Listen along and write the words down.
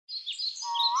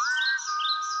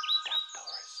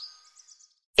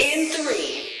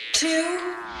2,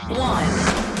 1.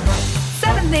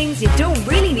 7 things you don't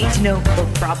really need to know,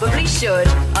 but probably should.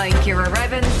 I'm Ciara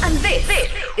Revin, and this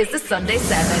is the Sunday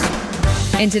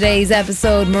 7. In today's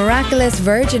episode, miraculous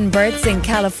virgin births in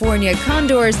California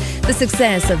Condors, the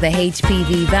success of the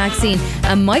HPV vaccine,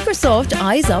 and Microsoft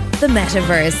eyes up the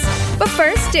Metaverse. But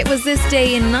first, it was this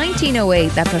day in 1908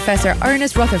 that Professor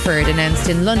Ernest Rutherford announced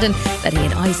in London that he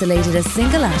had isolated a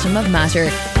single atom of matter.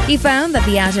 He found that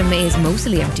the atom is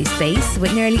mostly empty space,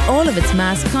 with nearly all of its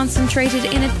mass concentrated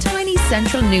in a tiny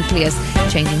central nucleus,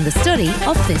 changing the study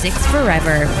of physics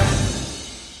forever.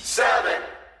 7.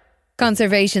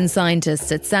 Conservation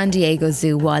scientists at San Diego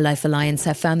Zoo Wildlife Alliance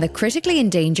have found that critically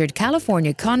endangered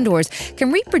California condors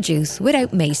can reproduce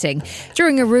without mating.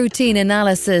 During a routine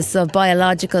analysis of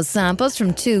biological samples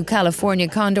from 2 California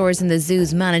condors in the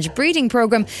zoo's managed breeding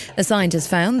program, the scientists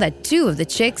found that 2 of the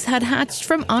chicks had hatched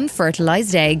from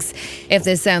unfertilized eggs. If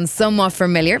this sounds somewhat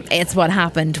familiar, it's what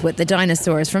happened with the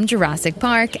dinosaurs from Jurassic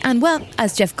Park. And well,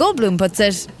 as Jeff Goldblum puts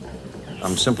it,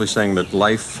 I'm simply saying that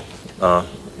life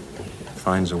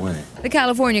finds a way. The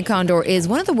California condor is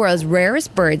one of the world's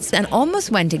rarest birds and almost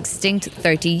went extinct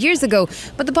 30 years ago,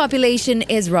 but the population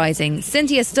is rising.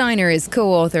 Cynthia Steiner is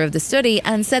co-author of the study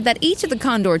and said that each of the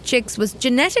condor chicks was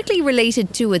genetically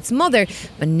related to its mother,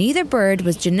 but neither bird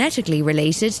was genetically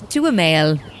related to a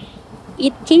male.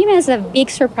 It came as a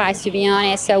big surprise, to be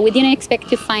honest, so we didn't expect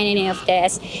to find any of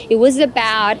this. It was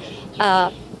about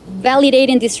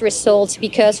validating these results,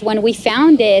 because when we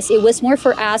found this, it was more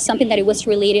for us something that it was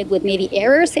related with maybe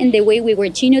errors in the way we were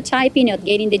genotyping or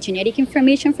getting the genetic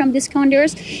information from these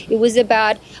condors. It was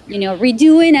about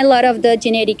redoing a lot of the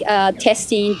genetic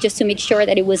testing just to make sure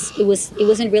that it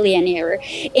wasn't really an error,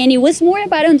 and it was more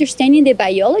about understanding the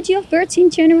biology of birds in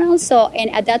general. So, and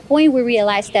at that point, we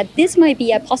realized that this might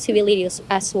be a possibility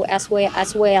as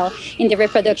well in the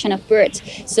reproduction of birds.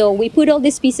 So we put all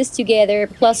these pieces together,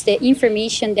 plus the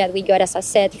information that we got, as I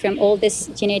said, from all this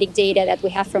genetic data that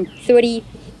we have from 30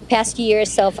 past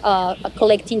years of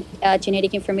collecting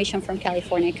genetic information from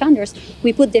California condors.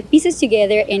 We put the pieces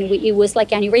together, and it was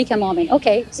like an eureka moment.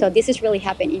 Okay, so this is really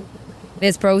happening.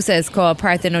 This process, called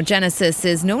parthenogenesis,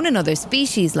 is known in other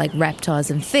species like reptiles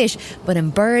and fish, but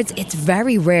in birds it's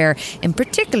very rare, in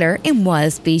particular in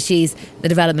wild species. The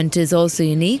development is also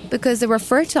unique because there were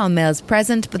fertile males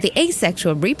present, but the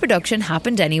asexual reproduction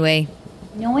happened anyway.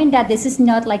 Knowing that this is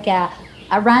not like a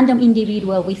random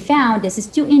individual we found, this is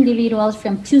 2 individuals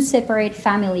from 2 separate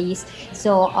families,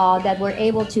 so that were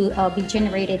able to be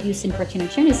generated using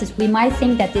parthenogenesis, we might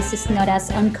think that this is not as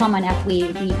uncommon as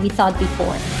we thought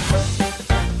before.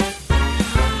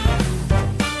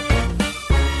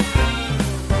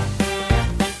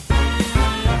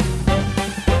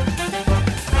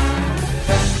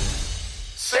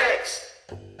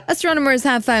 Astronomers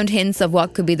have found hints of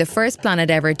what could be the first planet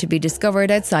ever to be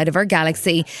discovered outside of our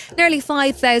galaxy. Nearly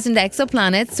 5,000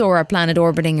 exoplanets, or a planet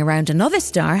orbiting around another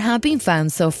star, have been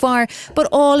found so far, but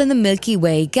all in the Milky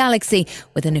Way galaxy,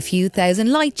 within a few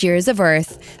thousand light years of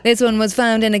Earth. This one was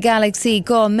found in a galaxy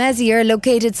called Messier,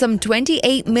 located some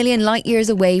 28 million light years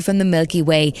away from the Milky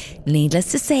Way.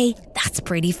 Needless to say, that's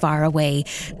pretty far away.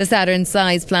 The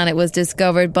Saturn-sized planet was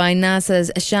discovered by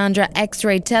NASA's Chandra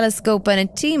X-ray telescope and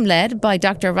a team led by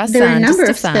Dr. There are a number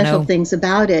of special things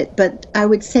about it, but I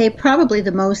would say probably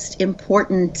the most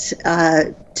important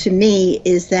to me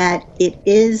is that it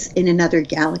is in another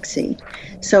galaxy.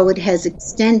 So it has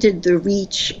extended the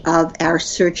reach of our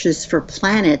searches for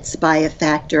planets by a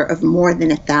factor of more than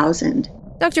 1,000.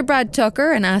 Dr. Brad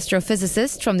Tucker, an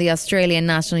astrophysicist from the Australian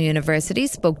National University,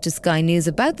 spoke to Sky News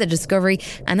about the discovery,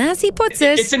 and as he puts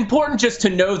it, it's important just to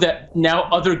know that now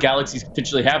other galaxies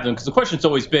potentially have them, because the question's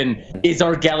always been, is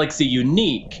our galaxy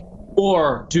unique?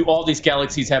 Or do all these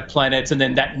galaxies have planets, and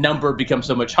then that number becomes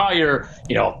so much higher,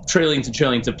 trillions and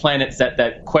trillions of planets,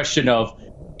 that question of,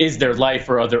 is there life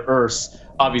or other Earths,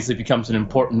 obviously becomes an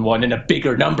important one and a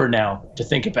bigger number now to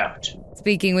think about.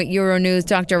 Speaking with Euronews,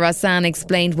 Dr. Rossan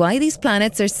explained why these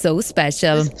planets are so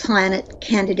special. This planet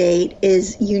candidate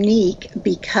is unique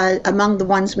because among the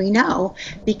ones we know,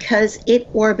 because it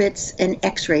orbits an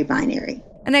X-ray binary.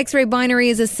 An X-ray binary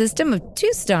is a system of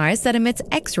 2 stars that emits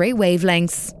X-ray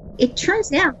wavelengths. It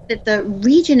turns out that the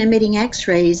region emitting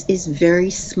X-rays is very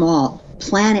small,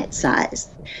 planet-sized.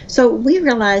 So we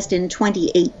realized in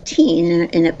 2018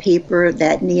 in a paper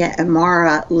that Nia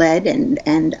Amara led and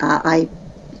I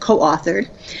co-authored,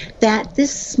 that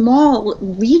this small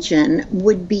region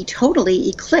would be totally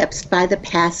eclipsed by the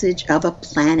passage of a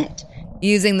planet.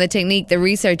 Using the technique, the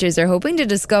researchers are hoping to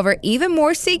discover even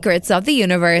more secrets of the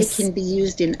universe. It can be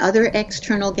used in other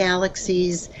external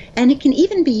galaxies, and it can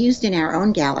even be used in our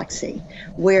own galaxy,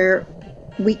 where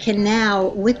We can now,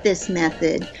 with this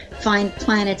method, find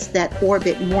planets that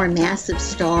orbit more massive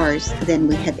stars than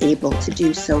we have able to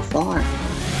do so far.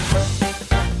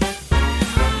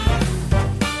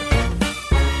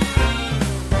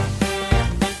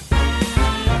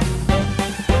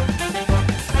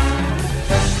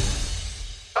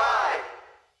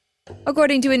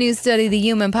 According to a new study, the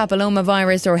human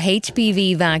papillomavirus or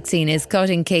HPV vaccine is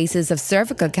cutting cases of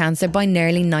cervical cancer by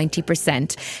nearly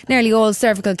 90%. Nearly all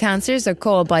cervical cancers are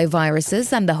caused by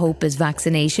viruses, and the hope is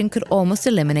vaccination could almost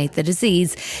eliminate the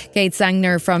disease. Kate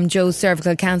Sangner from Joe's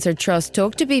Cervical Cancer Trust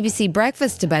talked to BBC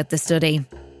Breakfast about the study.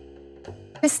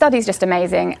 This study is just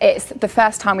amazing. It's the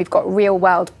first time we've got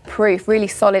real-world proof, really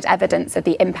solid evidence of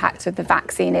the impact of the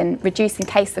vaccine in reducing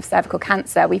cases of cervical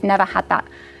cancer. We've never had that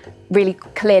really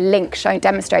clear link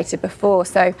demonstrated before.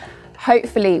 So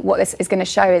hopefully what this is going to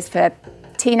show is for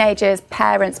teenagers,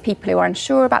 parents, people who are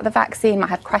unsure about the vaccine, might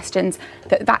have questions,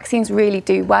 that vaccines really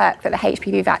do work, that the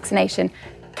HPV vaccination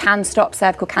can stop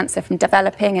cervical cancer from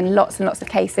developing in lots and lots of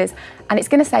cases, and it's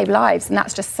going to save lives, and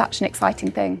that's just such an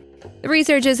exciting thing. The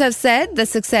researchers have said the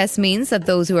success means that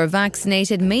those who are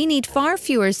vaccinated may need far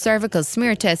fewer cervical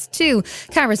smear tests too.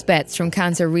 Karis Betts from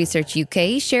Cancer Research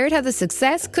UK shared how the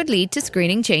success could lead to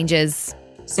screening changes.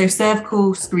 So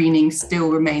cervical screening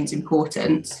still remains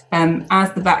important.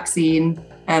 As the vaccine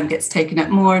gets taken up,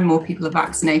 more and more people are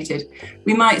vaccinated,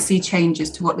 we might see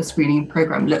changes to what the screening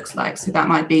programme looks like. So that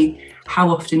might be how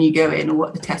often you go in or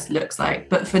what the test looks like.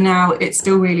 But for now, it's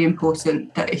still really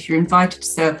important that if you're invited to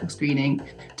cervical screening,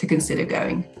 to consider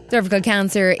going. Cervical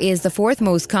cancer is the fourth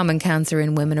most common cancer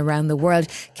in women around the world,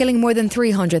 killing more than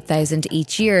 300,000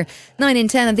 each year. 9 in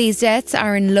 10 of these deaths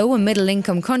are in low and middle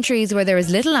income countries where there is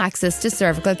little access to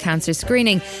cervical cancer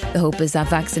screening. The hope is that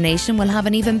vaccination will have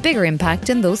an even bigger impact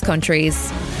in those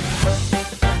countries.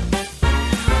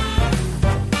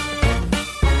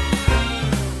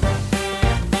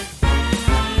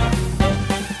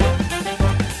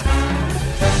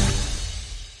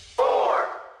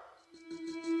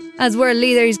 As world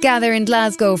leaders gather in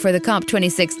Glasgow for the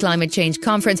COP26 climate change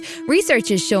conference, research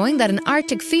is showing that an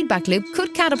Arctic feedback loop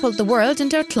could catapult the world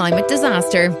into a climate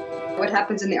disaster. What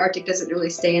happens in the Arctic doesn't really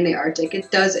stay in the Arctic.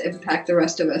 It does impact the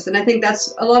rest of us. And I think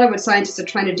that's a lot of what scientists are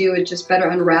trying to do, is just better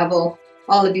unravel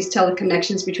all of these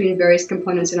teleconnections between various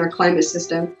components in our climate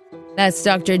system. That's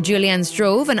Dr. Julianne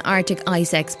Strove, an Arctic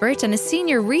ice expert and a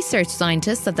senior research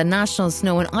scientist at the National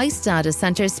Snow and Ice Data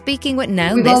Centre, speaking with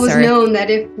Now We've This always Earth. known that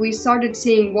if we started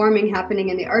seeing warming happening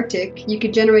in the Arctic, you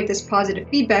could generate this positive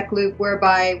feedback loop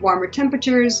whereby warmer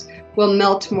temperatures will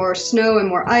melt more snow and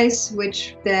more ice,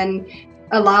 which then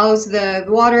allows the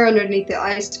water underneath the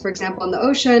ice, for example, in the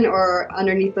ocean or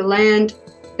underneath the land,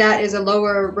 that is a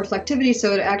lower reflectivity,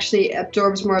 so it actually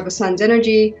absorbs more of the sun's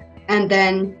energy. And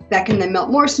then that can then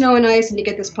melt more snow and ice, and you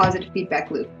get this positive feedback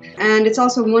loop. And it's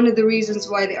also one of the reasons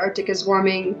why the Arctic is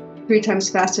warming 3 times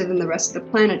faster than the rest of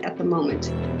the planet at the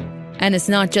moment. And it's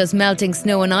not just melting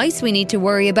snow and ice we need to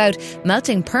worry about.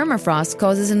 Melting permafrost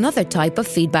causes another type of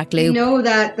feedback loop. We know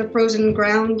that the frozen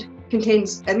ground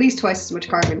contains at least twice as much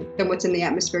carbon than what's in the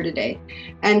atmosphere today.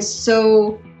 And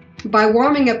so by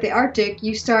warming up the Arctic,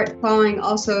 you start thawing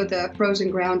also the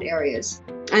frozen ground areas.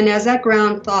 And as that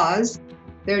ground thaws,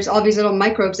 there's all these little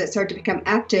microbes that start to become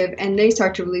active, and they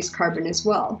start to release carbon as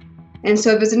well. And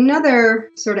so there's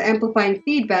another sort of amplifying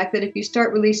feedback that if you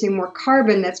start releasing more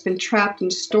carbon that's been trapped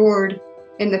and stored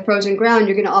in the frozen ground,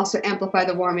 you're going to also amplify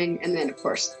the warming and then, of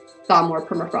course, thaw more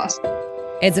permafrost.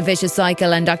 It's a vicious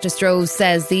cycle, and Dr. Strove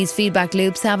says these feedback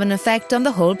loops have an effect on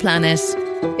the whole planet.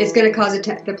 It's going to cause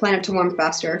the planet to warm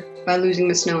faster by losing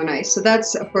the snow and ice. So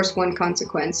that's, of course, one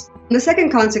consequence. And the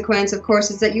second consequence, of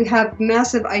course, is that you have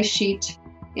massive ice sheet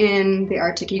in the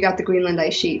Arctic. You got the Greenland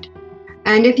ice sheet.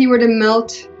 And if you were to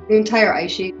melt the entire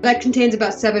ice sheet, that contains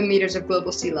about 7 meters of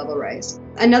global sea level rise.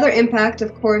 Another impact,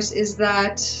 of course, is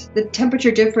that the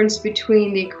temperature difference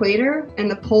between the equator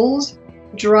and the poles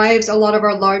drives a lot of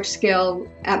our large-scale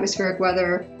atmospheric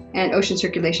weather and ocean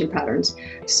circulation patterns.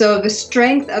 So the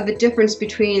strength of the difference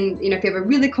between, if you have a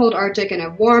really cold Arctic and a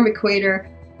warm equator,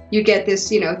 you get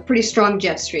this, pretty strong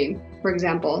jet stream, for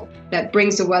example, that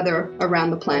brings the weather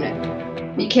around the planet.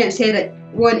 You can't say that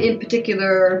one in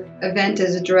particular event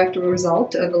is a direct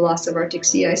result of the loss of Arctic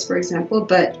sea ice, for example,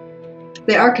 but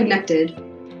they are connected.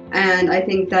 And I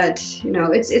think that,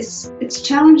 it's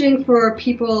challenging for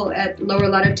people at lower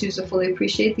latitudes to fully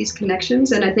appreciate these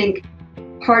connections. And I think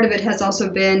part of it has also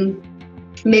been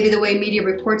maybe the way media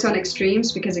reports on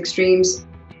extremes, because extremes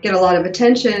get a lot of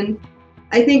attention.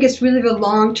 I think it's really the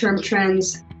long-term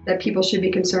trends that people should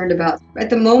be concerned about. At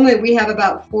the moment, we have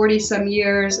about 40 some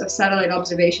years of satellite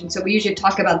observation. So we usually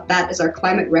talk about that as our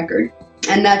climate record.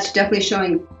 And that's definitely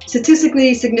showing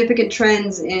statistically significant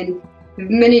trends in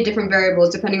many different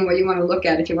variables, depending on what you want to look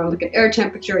at. If you want to look at air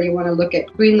temperature, you want to look at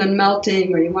Greenland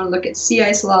melting, or you want to look at sea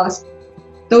ice loss,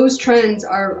 those trends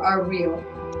are real.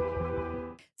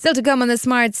 Still to come on the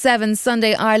Smart 7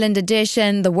 Sunday Ireland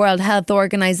edition, the World Health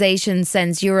Organization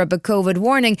sends Europe a COVID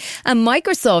warning and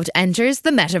Microsoft enters the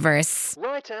Metaverse.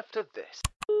 Right after this.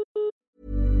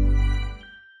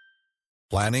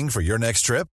 Planning for your next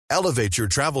trip? Elevate your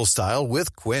travel style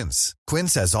with Quince.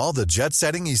 Quince has all the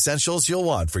jet-setting essentials you'll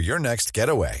want for your next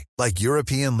getaway, like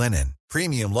European linen,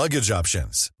 premium luggage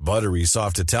options, buttery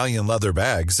soft Italian leather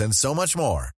bags, and so much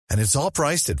more. And it's all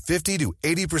priced at 50 to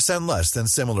 80% less than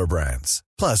similar brands.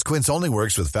 Plus, Quince only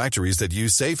works with factories that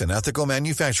use safe and ethical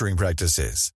manufacturing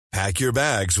practices. Pack your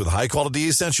bags with high-quality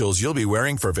essentials you'll be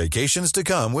wearing for vacations to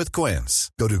come with Quince.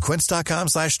 Go to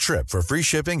quince.com/trip for free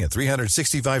shipping and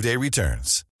 365-day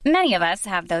returns. Many of us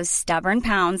have those stubborn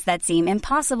pounds that seem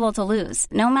impossible to lose,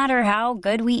 no matter how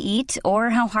good we eat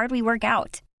or how hard we work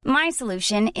out. My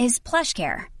solution is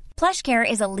PlushCare. PlushCare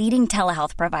is a leading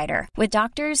telehealth provider with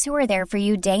doctors who are there for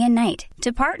you day and night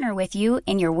to partner with you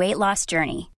in your weight loss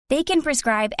journey. They can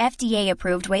prescribe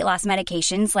FDA-approved weight loss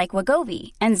medications like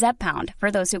Wegovy and Zepbound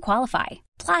for those who qualify.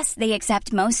 Plus, they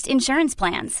accept most insurance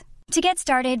plans. To get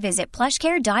started, visit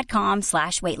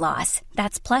plushcare.com/weightloss.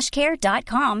 That's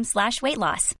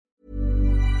plushcare.com/weightloss.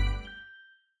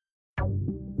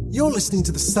 You're listening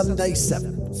to the Sunday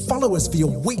 7. Follow us for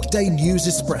your weekday news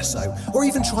espresso, or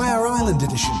even try our Ireland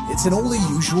edition. It's in all the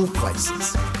usual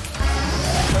places.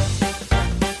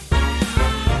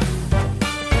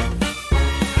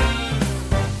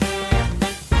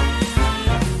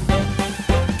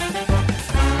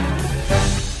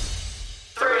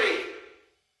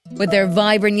 With their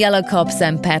vibrant yellow cups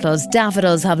and petals,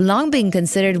 daffodils have long been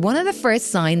considered one of the first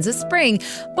signs of spring.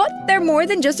 But they're more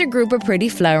than just a group of pretty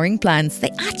flowering plants. They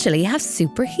actually have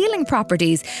super healing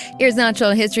properties. Here's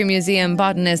Natural History Museum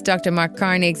botanist Dr. Mark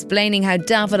Carney explaining how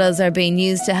daffodils are being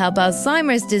used to help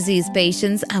Alzheimer's disease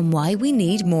patients and why we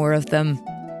need more of them.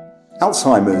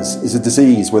 Alzheimer's is a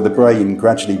disease where the brain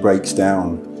gradually breaks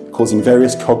down, causing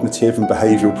various cognitive and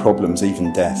behavioural problems,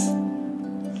 even death.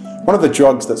 One of the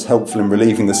drugs that's helpful in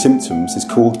relieving the symptoms is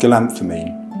called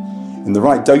galantamine. In the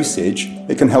right dosage,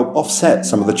 it can help offset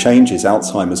some of the changes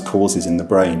Alzheimer's causes in the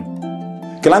brain.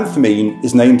 Galantamine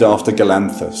is named after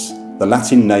Galanthus, the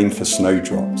Latin name for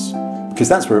snowdrops, because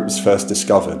that's where it was first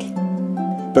discovered.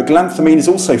 But galantamine is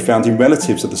also found in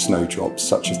relatives of the snowdrops,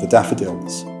 such as the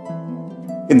daffodils.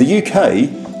 In the UK,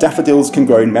 daffodils can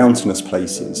grow in mountainous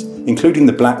places, including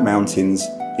the Black Mountains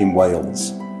in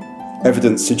Wales.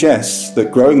 Evidence suggests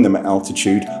that growing them at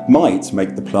altitude might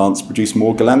make the plants produce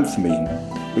more galantamine,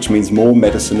 which means more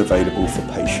medicine available for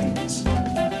patients.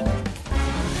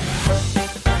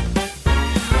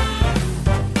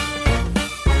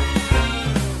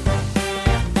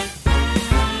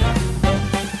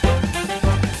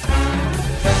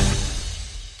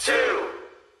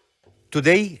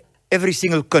 Today, every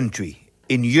single country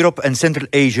in Europe and Central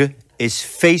Asia is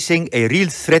facing a real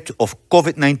threat of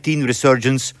COVID-19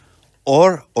 resurgence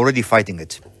or already fighting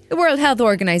it. The World Health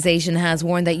Organization has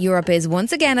warned that Europe is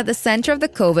once again at the centre of the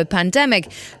COVID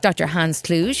pandemic. Dr. Hans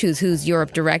Kluge, who's WHO's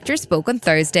Europe director, spoke on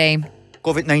Thursday.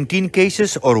 COVID-19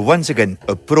 cases are once again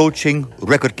approaching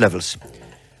record levels,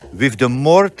 with the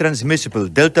more transmissible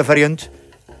Delta variant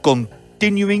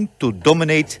continuing to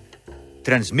dominate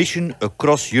transmission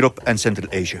across Europe and Central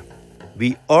Asia.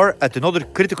 We are at another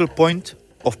critical point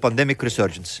of pandemic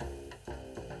resurgence.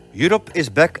 Europe is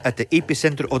back at the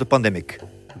epicenter of the pandemic,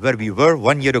 where we were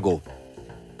 1 year ago.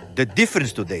 The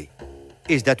difference today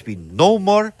is that we know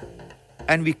more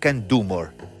and we can do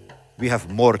more. We have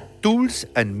more tools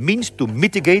and means to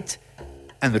mitigate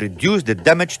and reduce the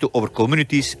damage to our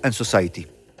communities and society.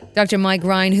 Dr. Mike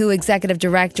Ryan, WHO Executive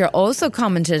Director, also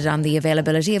commented on the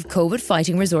availability of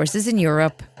COVID-fighting resources in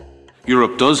Europe.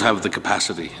 Europe does have the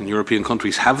capacity, and European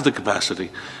countries have the capacity.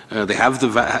 They have the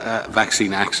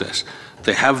vaccine access.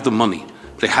 They have the money.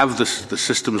 They have the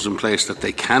systems in place that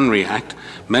they can react.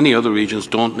 Many other regions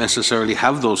don't necessarily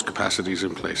have those capacities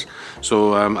in place.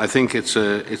 So I think it's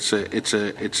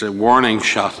a warning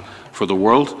shot for the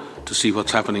world to see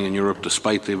what's happening in Europe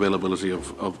despite the availability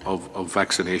of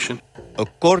vaccination.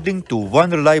 According to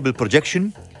one reliable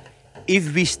projection,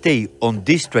 if we stay on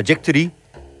this trajectory,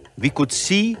 we could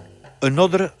see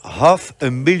another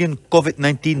 500,000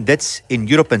 COVID-19 deaths in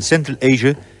Europe and Central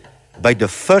Asia by the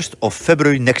 1st of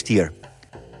February next year.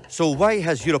 So why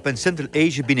has Europe and Central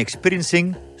Asia been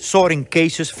experiencing soaring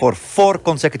cases for 4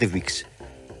 consecutive weeks?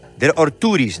 There are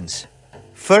 2 reasons.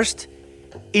 First,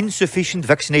 insufficient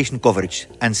vaccination coverage.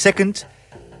 And second,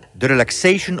 the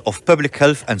relaxation of public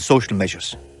health and social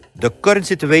measures. The current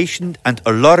situation and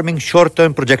alarming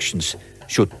short-term projections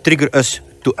should trigger us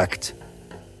to act.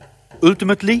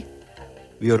 Ultimately,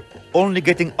 we are only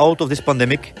getting out of this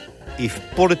pandemic if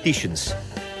politicians,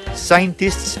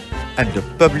 scientists, and the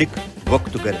public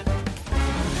work together.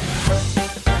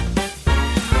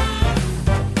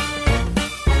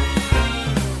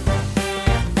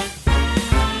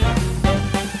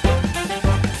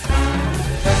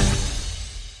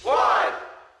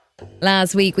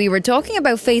 Last week, we were talking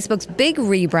about Facebook's big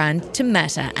rebrand to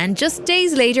Meta, and just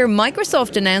days later,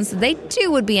 Microsoft announced that they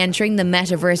too would be entering the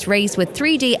Metaverse race with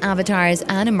 3D avatars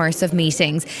and immersive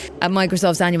meetings. At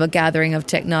Microsoft's annual gathering of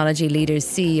technology leaders,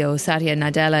 CEO Satya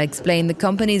Nadella explained the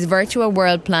company's virtual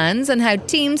world plans and how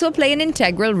teams will play an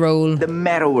integral role. The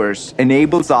Metaverse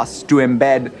enables us to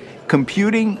embed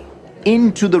computing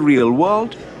into the real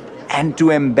world and to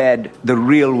embed the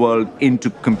real world into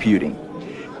computing,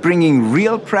 bringing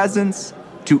real presence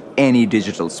to any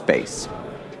digital space.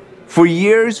 For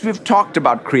years, we've talked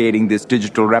about creating this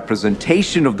digital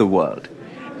representation of the world,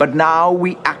 but now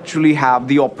we actually have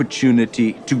the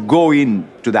opportunity to go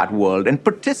into that world and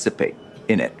participate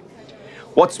in it.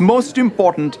 What's most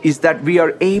important is that we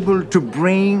are able to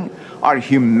bring our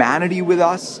humanity with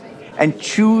us and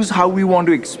choose how we want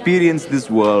to experience this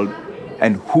world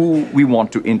and who we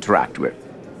want to interact with.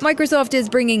 Microsoft is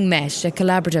bringing Mesh, a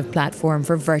collaborative platform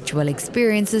for virtual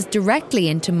experiences, directly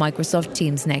into Microsoft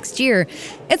Teams next year.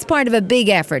 It's part of a big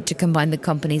effort to combine the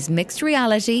company's mixed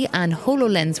reality and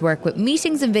HoloLens work with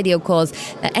meetings and video calls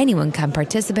that anyone can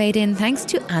participate in thanks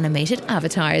to animated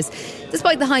avatars.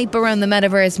 Despite the hype around the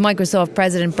Metaverse, Microsoft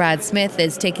President Brad Smith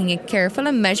is taking a careful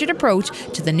and measured approach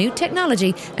to the new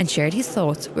technology and shared his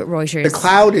thoughts with Reuters. The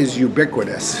cloud is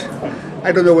ubiquitous.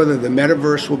 I don't know whether the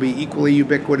Metaverse will be equally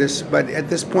ubiquitous, but at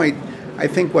this point, I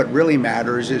think what really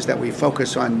matters is that we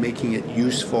focus on making it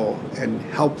useful and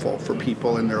helpful for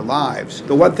people in their lives.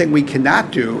 The one thing we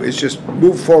cannot do is just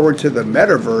move forward to the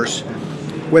Metaverse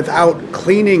without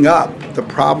cleaning up the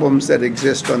problems that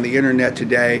exist on the internet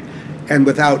today and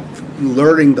without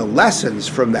learning the lessons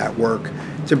from that work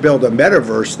to build a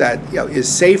Metaverse that is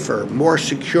safer, more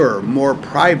secure, more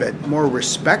private, more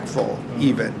respectful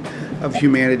even of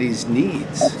humanity's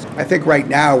needs. I think right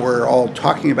now we're all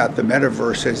talking about the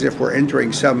Metaverse as if we're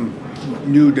entering some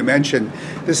new dimension.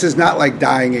 This is not like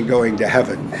dying and going to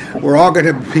heaven. We're all going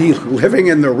to be living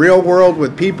in the real world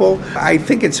with people. I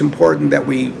think it's important that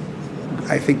we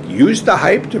use the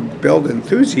hype to build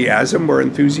enthusiasm where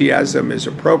enthusiasm is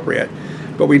appropriate,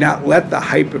 but we not let the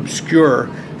hype obscure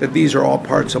that these are all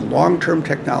parts of long-term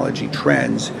technology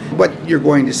trends. What you're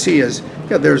going to see is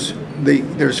there's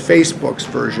Facebook's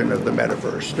version of the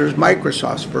Metaverse. There's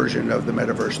Microsoft's version of the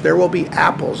Metaverse. There will be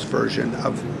Apple's version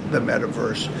of the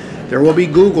Metaverse. There will be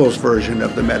Google's version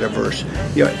of the Metaverse.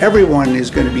 Everyone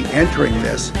is going to be entering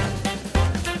this.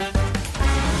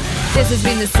 This has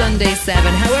been the Sunday 7.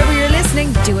 However you're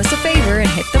listening, do us a favour and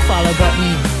hit the follow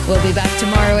button. We'll be back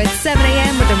tomorrow at 7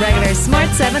 a.m. with the regular Smart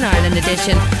 7 Ireland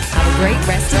edition. Have a great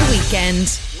rest of the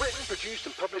weekend. Written, produced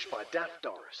and published by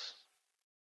Daffodils.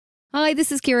 Hi,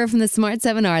 this is Ciara from the Smart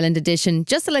 7 Ireland edition.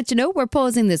 Just to let you know, we're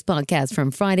pausing this podcast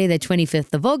from Friday the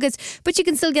 25th of August, but you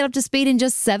can still get up to speed in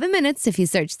just 7 minutes if you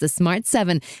search the Smart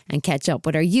 7 and catch up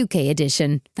with our UK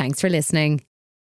edition. Thanks for listening.